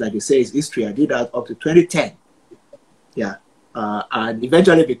the rest, like you say, is history. I did that up to 2010. Yeah. And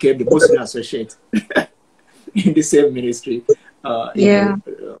eventually became the most senior associate in the same ministry. You know,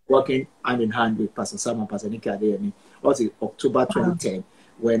 working hand in hand with Pastor Sam and Pastor Nikki Adeyemi. Was October 2010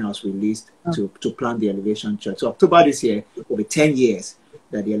 when I was released to plant the Elevation Church. So October this year will be 10 years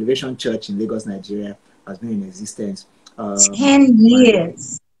that the Elevation Church in Lagos, Nigeria has been in existence. 10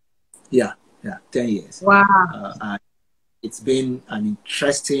 years. Yeah, 10 years. Wow. And it's been an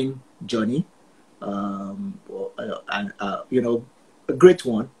interesting journey, and you know, a great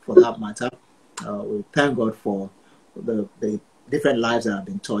one for that matter. We thank God for the different lives that have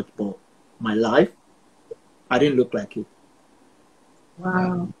been touched. But my life, I didn't look like it.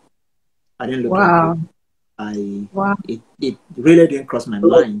 Wow. I didn't look like Wow. it. Wow. It really didn't cross my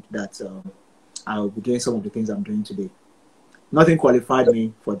mind that I will be doing some of the things I'm doing today. Nothing qualified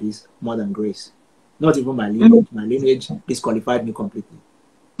me for this more than grace. Not even my lineage. My lineage disqualified me completely.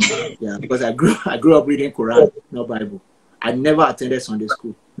 Yeah, because I grew up reading Quran, not Bible. I never attended Sunday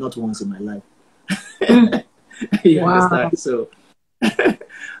school, not once in my life. You Wow. understand? So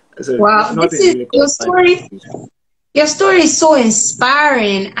Wow. This nothing is really your qualified story. me. Your story is so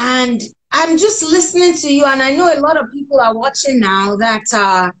inspiring, and I'm just listening to you, and I know a lot of people are watching now that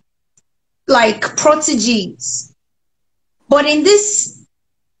are like proteges. But in this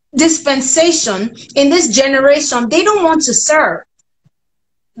dispensation, in this generation, they don't want to serve.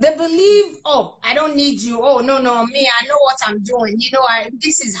 They believe, oh, I don't need you. Oh, no, me, I know what I'm doing. You know,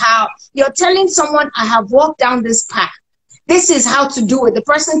 this is how. You're telling someone, I have walked down this path. This is how to do it. The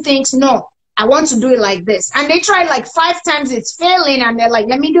person thinks, no, I want to do it like this. And they try like 5 times, it's failing. And they're like,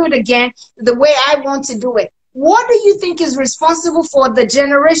 let me do it again the way I want to do it. What do you think is responsible for the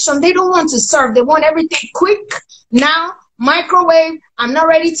generation? They don't want to serve. They want everything quick now. Microwave. I'm not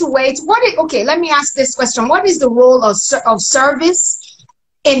ready to wait. Okay, let me ask this question. What is the role of service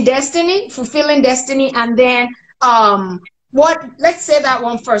in destiny, fulfilling destiny? And then let's say that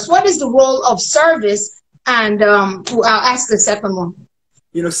one first. What is the role of service? And I'll ask the second one.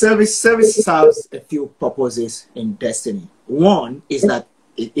 You know, service serves a few purposes in destiny. One is that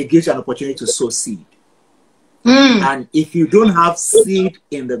it gives you an opportunity to sow seed. And if you don't have seed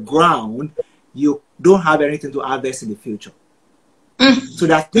in the ground, you don't have anything to harvest in the future. So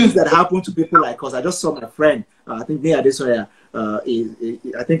there are things that happen to people like us. I just saw my friend, I think Nia Adesoya,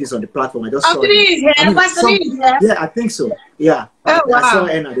 I think it's on the platform. I just saw him. Yeah, I think so. Yeah. Oh, wow. I saw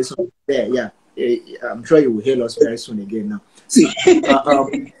Nia Adesoya there. Yeah. I'm sure you will hail us very soon again now. See,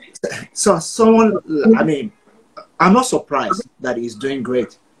 so someone, I mean, I'm not surprised that he's doing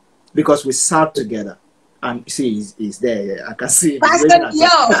great because we serve together. And see, he's there. I can see him.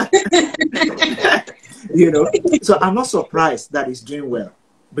 You know, so I'm not surprised that he's doing well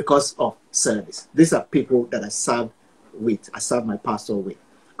because of service. These are people that I serve with. I serve my pastor with,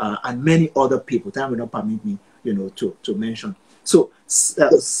 and many other people. Time will not permit me, you know, to mention. So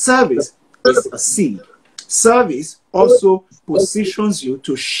service is a seed. Service also positions you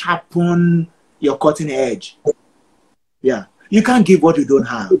to sharpen your cutting edge. Yeah, you can't give what you don't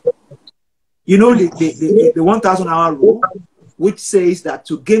have. You know, the 1,000-hour rule, which says that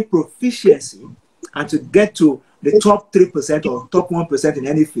to gain proficiency and to get to the top 3% or top 1% in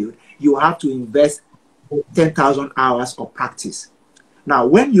any field, you have to invest 10,000 hours of practice. Now,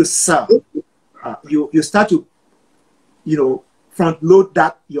 when you serve, you start to, you know, front load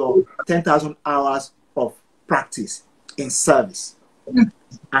that your 10,000 hours of practice in service.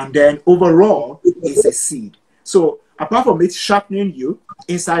 And then overall, it's a seed. So apart from it sharpening you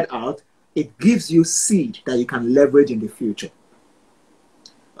inside out, it gives you seed that you can leverage in the future.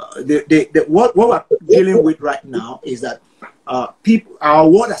 What we're dealing with right now is that our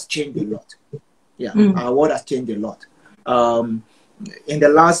world has changed a lot. Yeah, our world has changed a lot. In the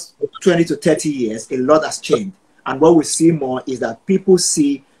last 20 to 30 years, a lot has changed. And what we see more is that people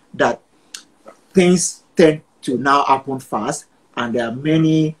see that things tend to now happen fast, and there are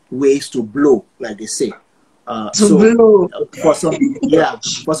many ways to blow, like they say. For some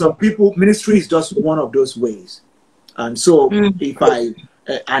people, ministry is just one of those ways. And so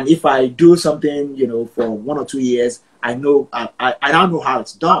if I do something, you know, for 1 or 2 years, I know I don't know how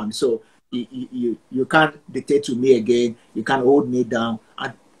it's done. So you can't dictate to me again. You can't hold me down.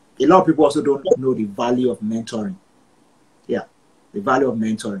 And a lot of people also don't know the value of mentoring. Yeah, the value of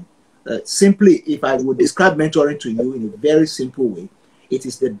mentoring. Simply, if I would describe mentoring to you in a very simple way, it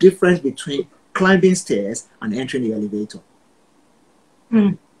is the difference between climbing stairs and entering the elevator.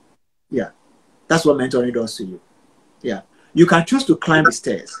 Yeah, that's what mentoring does to you. Yeah, you can choose to climb the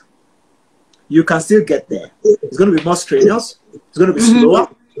stairs. You can still get there. It's going to be more strenuous. It's going to be slower.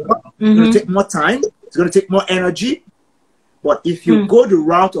 It's going to take more time. It's going to take more energy. But if you go the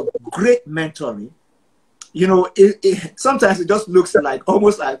route of great mentoring, you know, sometimes it just looks like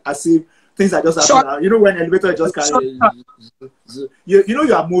almost like as if things are just happening. You know, when elevator just carry you know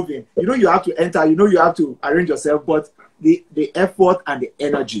you are moving. You know you have to enter. You know you have to arrange yourself. But the effort and the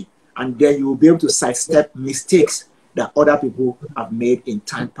energy, and then you will be able to sidestep mistakes that other people have made in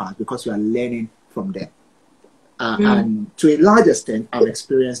time past because you are learning from them. And to a large extent, I've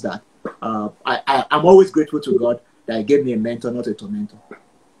experienced that. I'm always grateful to God that He gave me a mentor, not a tormentor.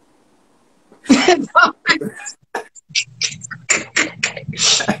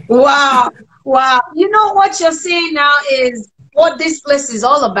 Wow. Wow. You know what you're saying now is what this place is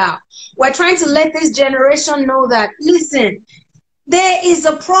all about. We're trying to let this generation know that, listen, there is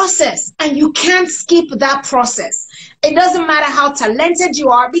a process and you can't skip that process. It doesn't matter how talented you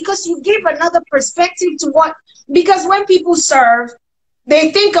are, because you give another perspective to what, because when people serve,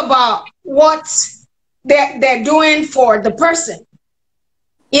 they think about what they're doing for the person.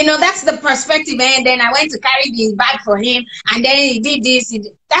 You know, that's the perspective. And then I went to carry the bag for him, and then he did this.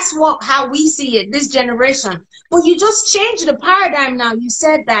 That's how we see it, this generation. But you just changed the paradigm now. You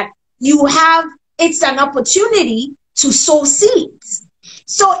said that it's an opportunity to sow seeds.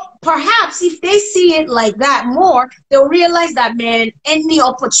 So perhaps if they see it like that more, they'll realize that, man, any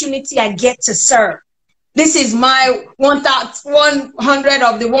opportunity I get to serve, this is my 100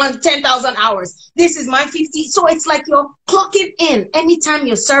 of the 10,000 hours. This is my 50. So it's like you're clocking in anytime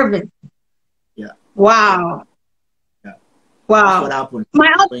you're serving. Yeah. Wow. Yeah. Wow. That's what happens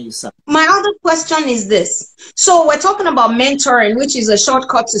when you serve. My other question is this. So we're talking about mentoring, which is a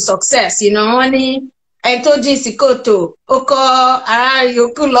shortcut to success. You know, honey, I told you Sikoto, Oko,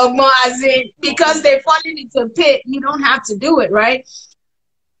 as in, because they're falling into a pit, you don't have to do it, right?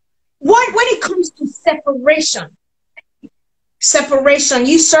 When it comes to separation,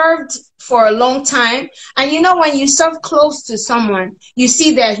 you served for a long time, and you know, when you serve close to someone, you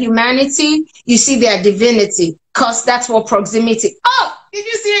see their humanity, you see their divinity, because that's what proximity. Oh, did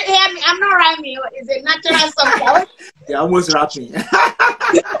you see it? Hear me? I'm not rhyming. Is it natural something? Yeah, almost rapping.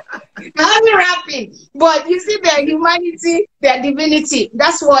 I'm rapping, but you see their humanity, their divinity.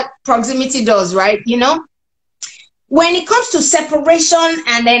 That's what proximity does, right? You know, when it comes to separation,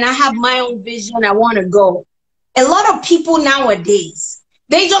 and then I have my own vision, I want to go. A lot of people nowadays,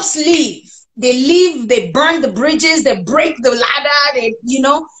 they just leave. They leave, they burn the bridges, they break the ladder,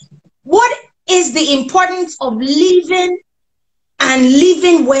 what is the importance of leaving and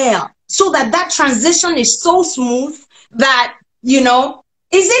living well, so that transition is so smooth that, is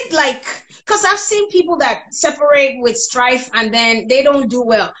it like, because I've seen people that separate with strife and then they don't do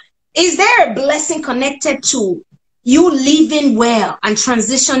well. Is there a blessing connected to you living well and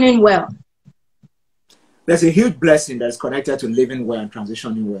transitioning well? There's a huge blessing that's connected to living well and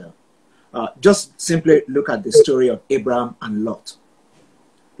transitioning well. Just simply look at the story of Abraham and Lot.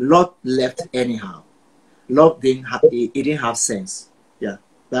 Lot left anyhow. Lot didn't have sense. Yeah,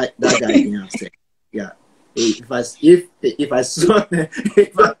 that guy didn't have sense. Yeah, if I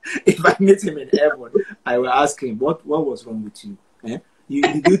meet him in heaven, I will ask him, what was wrong with you? Eh?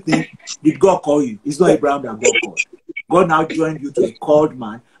 You think, did God call you? It's not Abraham that God called. God now joined you to a called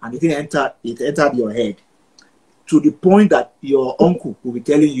man, and it entered your head, to the point that your uncle will be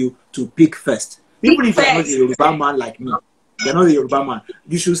telling you to pick first. Even if you're not a Yoruba man like me, you're not a Yoruba man,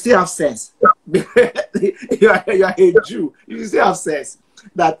 you should still have sense. you are a Jew. You should still have sense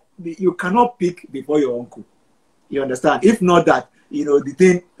that you cannot pick before your uncle. You understand? If not that, the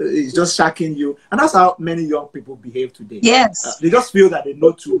thing is just shocking you. And that's how many young people behave today. Yes. They just feel that they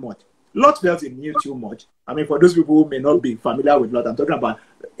know too much. Lot felt he knew too much. I mean, for those people who may not be familiar with Lot, I'm talking about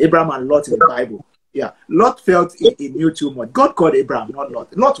Abraham and Lot in the Bible. Yeah, Lot felt he knew too much. God called Abraham, not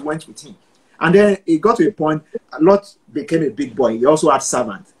Lot. Lot went with him. And then it got to a point, Lot became a big boy. He also had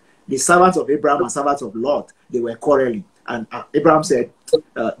servants. The servants of Abraham and servants of Lot, they were quarreling. And Abraham said,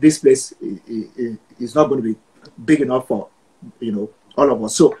 this place is not going to be big enough for, all of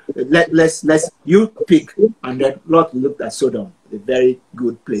us. So let's you pick. And then Lot looked at Sodom, a very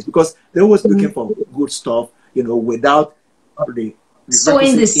good place, because they was looking for good stuff, without the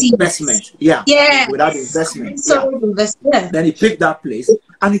sowing the investment. Yeah. Without investment. Yeah. Then he picked that place,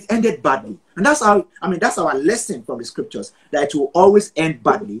 and it ended badly. And that's how, that's our lesson from the scriptures, that it will always end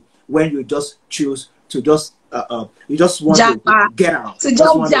badly when you just choose to just you just want to get out. Just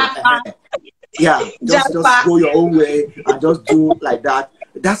go your own way and just do like that.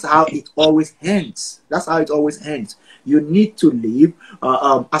 That's how it always ends. That's how it always ends. You need to live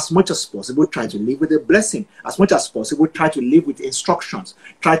as much as possible. Try to live with a blessing. As much as possible, try to live with instructions.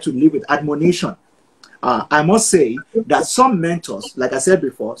 Try to live with admonition. I must say that some mentors, like I said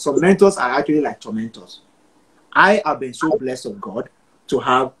before, some mentors are actually like tormentors. I have been so blessed of God to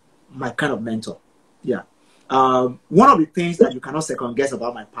have my kind of mentor. Yeah. One of the things that you cannot second guess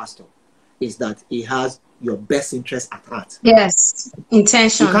about my pastor is that he has your best interest at heart. Yes,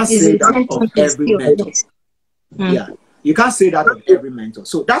 intention. You can't say that of every mentor. Yeah, you can't say that of every mentor.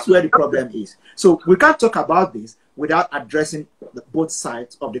 So that's where the problem is. So we can't talk about this without addressing both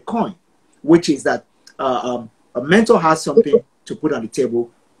sides of the coin, which is that a mentor has something to put on the table.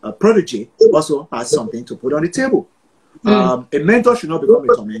 A protege also has something to put on the table. A mentor should not become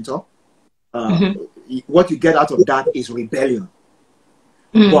a tormentor. What you get out of that is rebellion.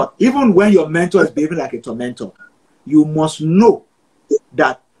 But even when your mentor is behaving like a tormentor, you must know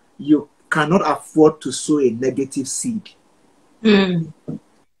that you cannot afford to sow a negative seed.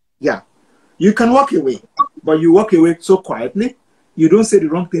 Yeah. You can walk away, but you walk away so quietly. You don't say the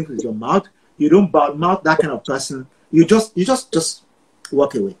wrong things with your mouth. You don't mouth that kind of person. You just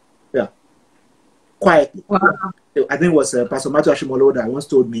walk away. Yeah. Quietly. Wow. I think it was Pastor Matthew Ashimolo that once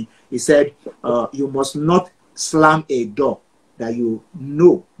told me, he said, you must not slam a door that you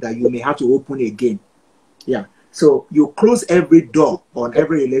know that you may have to open again. Yeah. So you close every door on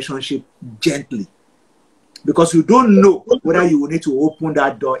every relationship gently, because you don't know whether you will need to open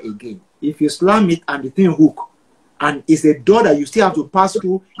that door again. If you slam it and the thing hook, and it's a door that you still have to pass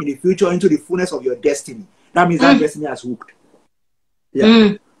through in the future into the fullness of your destiny, that means that destiny has hooked.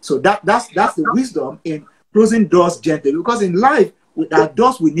 Yeah. So that's the wisdom in closing doors gently, because in life, with our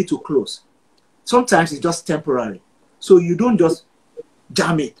doors we need to close. Sometimes it's just temporary. So you don't just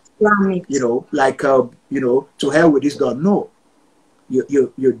jam it. You know, like you know, to hell with this door. No.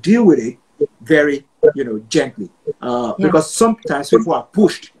 You deal with it very, you know, gently. Because sometimes people are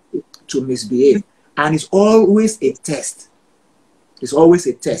pushed to misbehave. And it's always a test. It's always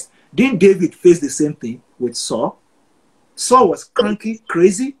a test. Didn't David face the same thing with Saul? Saul was cranky,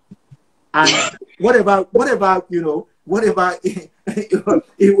 crazy, and whatever you know, whatever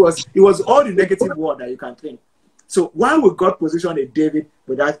it was all the negative word that you can think. So why would God position a David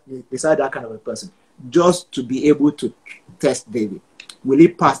beside that kind of a person? Just to be able to test David. Will he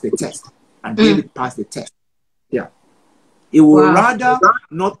pass the test? And David passed the test. Yeah. He will rather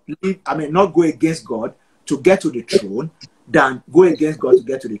not go against God to get to the throne than go against God to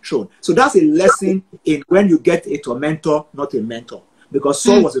get to the throne. So that's a lesson in when you get a tormentor, not a mentor. Because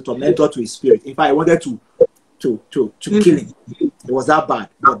Saul was a tormentor to his spirit. In fact, I wanted to kill him. It was that bad.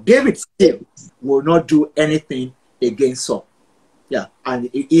 But David still will not do anything against Saul. Yeah. And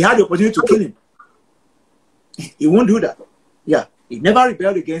he had the opportunity to kill him. He won't do that. Yeah. He never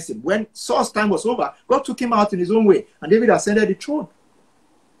rebelled against him. When Saul's time was over, God took him out in his own way, and David ascended the throne.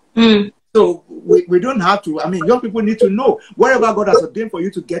 So we don't have to, young people need to know, wherever God has ordained for you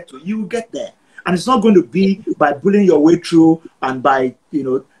to get to, you will get there. And it's not going to be by bullying your way through and by,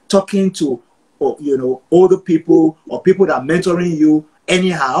 talking to, older people or people that are mentoring you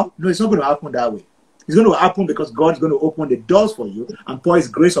anyhow. No, it's not going to happen that way. It's going to happen because God is going to open the doors for you and pour his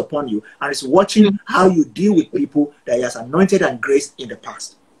grace upon you. And it's watching how you deal with people that he has anointed and graced in the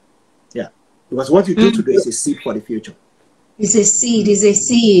past. Yeah. Because what you do today is a seed for the future. It's a seed, it's a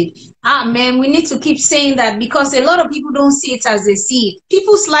seed. Man, we need to keep saying that, because a lot of people don't see it as a seed.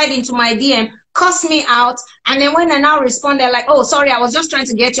 People slide into my DM, cuss me out, and then when I now respond, they're like, oh, sorry, I was just trying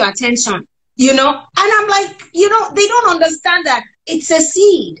to get your attention. And I'm like, they don't understand that it's a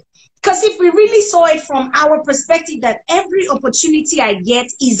seed. Because if we really saw it from our perspective, that every opportunity I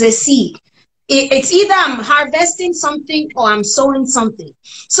get is a seed. It's either I'm harvesting something or I'm sowing something.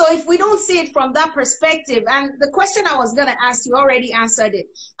 So if we don't see it from that perspective, and the question I was going to ask, you already answered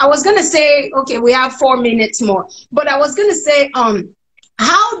it. I was going to say, okay, we have 4 minutes more. But I was going to say,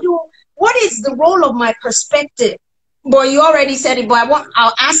 what is the role of my perspective? Boy, you already said it, but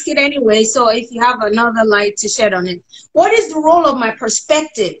I'll ask it anyway. So if you have another light to shed on it, what is the role of my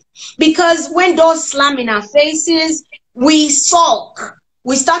perspective? Because when doors slam in our faces, we sulk.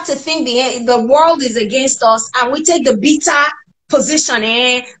 We start to think the world is against us, and we take the bitter position.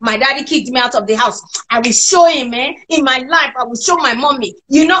 My daddy kicked me out of the house. I will show him, in my life, I will show my mommy,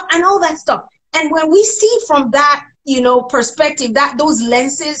 and all that stuff. And when we see from that, perspective, those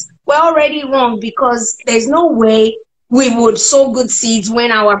lenses, we're already wrong, because there's no way we would sow good seeds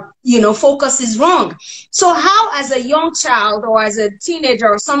when our, focus is wrong. So how, as a young child or as a teenager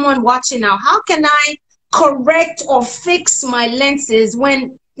or someone watching now, how can I correct or fix my lenses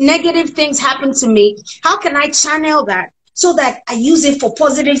when negative things happen to me? How can I channel that so that I use it for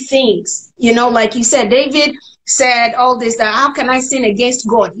positive things? Like you said, David said all this, that how can I sin against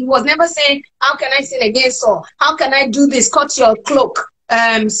God? He was never saying, how can I sin against Saul? How can I do this? Cut your cloak,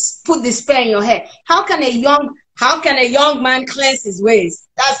 put the spear in your head. How can a young man cleanse his ways?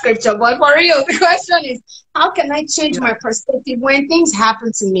 That's scripture. But for real, the question is, how can I change my perspective when things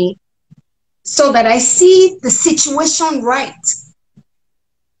happen to me so that I see the situation right?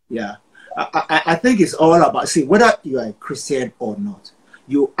 Yeah. I think it's all about, whether you are a Christian or not,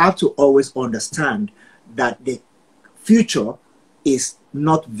 you have to always understand that the future is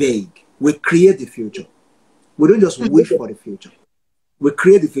not vague. We create the future. We don't just wish for the future. We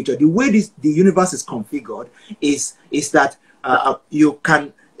create the future. The way the universe is configured is that you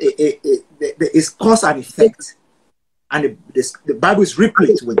can, it's cause and effect. And the Bible is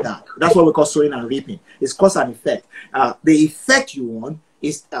replete with that. That's what we call sowing and reaping. It's cause and effect. The effect you want,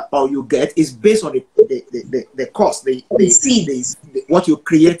 is or you get is based on the cost, what you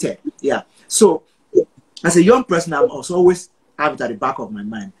created. Yeah. So as a young person, I'm also always have it at the back of my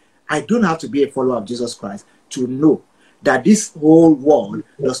mind. I don't have to be a follower of Jesus Christ to know that this whole world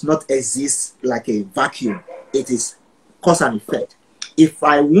does not exist like a vacuum. It is cause and effect. If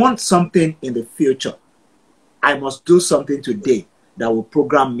I want something in the future, I must do something today that will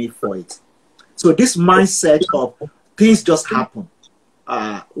program me for it. So this mindset of things just happen,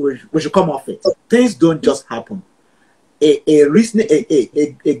 we should come off it. Things don't just happen. A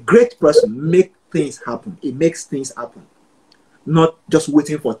great person makes things happen. It makes things happen, not just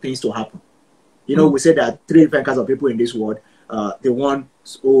waiting for things to happen. You know, we say there are three different kinds of people in this world. The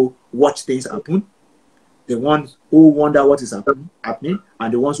ones who watch things happen, the ones who wonder what is happening,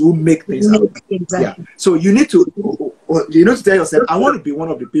 and the ones who make things happen. Exactly. Yeah. So you need to tell yourself, I want to be one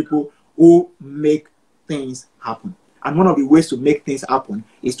of the people who make things happen. And one of the ways to make things happen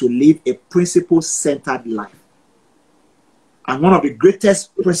is to live a principle-centered life. And one of the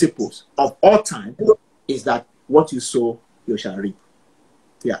greatest principles of all time is that what you sow, you shall reap.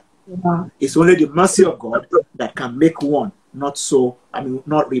 Yeah. Wow. It's only the mercy of God that can make one not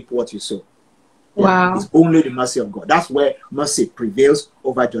reap what you sow. Yeah. Wow. It's only the mercy of God. That's where mercy prevails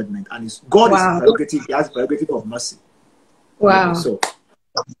over judgment. And it's God is prerogative, he has prerogative of mercy. Wow. So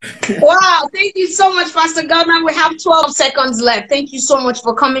wow, thank you so much, Pastor Godman. We have 12 seconds left. Thank you so much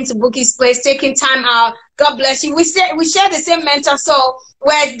for coming to Bouqui'S Place, taking time out. God bless you. We share the same mentor, so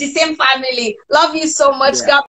we're the same family. Love you so much. Yeah. God